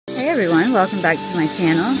Hey everyone, welcome back to my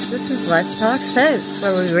channel. This is Let's Talk Soaps,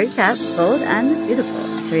 where we recap Bold and the Beautiful.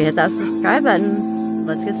 Make sure you hit that subscribe button.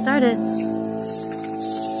 Let's get started.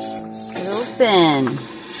 Open.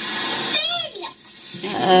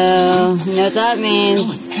 Uh-oh, you know what that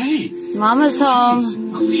means. Hey! Mama's home.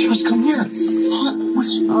 Just come here.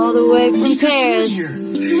 All the way from Paris.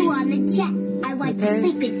 Flew on the jet. I went to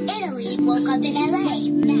sleep in Italy and woke up in LA.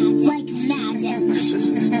 Magic. Like magic.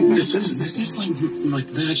 This is like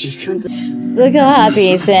magic. Look how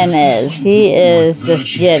happy Finn is. He is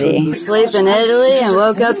just giddy. Sleep in Italy and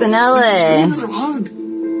woke up in LA. Another hug.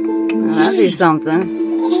 Well, that'd be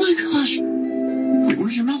something. Oh my gosh. Wait,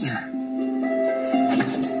 where's your mother?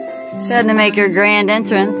 Had to make her grand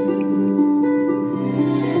entrance.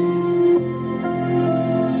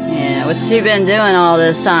 Yeah, what's she been doing all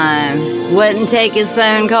this time? Wouldn't take his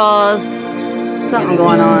phone calls. Something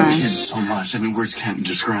going on. Kids so much. I mean, words can't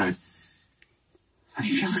describe. I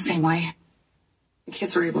feel the same way. The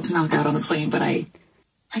kids were able to knock out on the plane, but I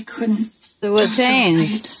couldn't. So what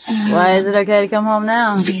changed? Why is it okay to come home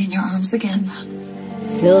now? Be in your arms again.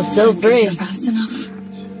 Still free. Fast enough.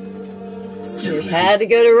 She just had to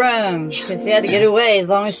go to Rome because she had to get away as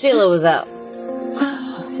long as Sheila was out.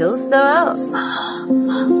 Sheila's still out.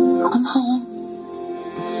 I'm home.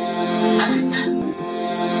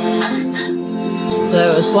 So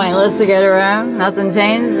it was pointless to go to Rome? Nothing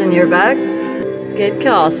changed and you're back? Good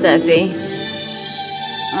call, Steffi.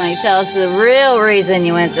 Why don't you tell us the real reason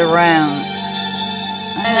you went to Rome?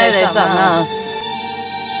 I know there's something else.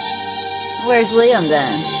 Where's Liam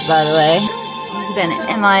been, by the way? He's been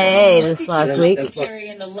MIA this last week.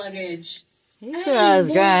 Carrying the luggage. He sure has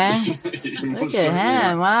grown. Look at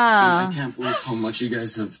him, wow. I can't believe how much you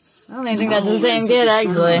guys have. I don't even think that's the same kid,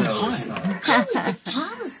 actually. I was the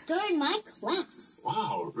tallest girl in my class.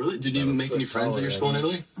 Wow, really? Did you make any friends at your school in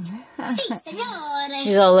Italy? Si, signore.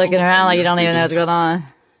 He's all looking around like you don't even know what's going on.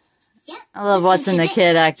 Yep. I love watching the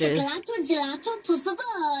kid actors. Chocolato gelato, por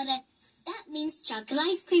favore. That means chocolate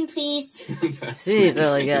ice cream, please. She's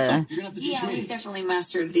really good. You're gonna have to teach Yeah, me. we've definitely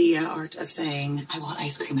mastered the art of saying, I want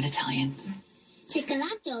ice cream in Italian.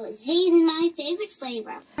 Chocolato is my favorite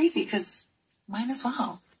flavor. Crazy, because mine as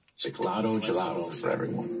well. Chocolato, gelato for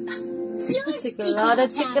everyone.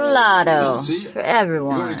 Chocolato See? for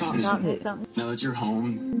everyone. You already taught me something. Now that you're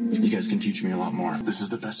home, you guys can teach me a lot more. This is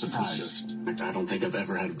the best surprise. I don't think I've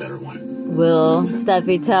ever had a better one. Will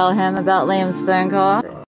Steffi tell him about Liam's phone call?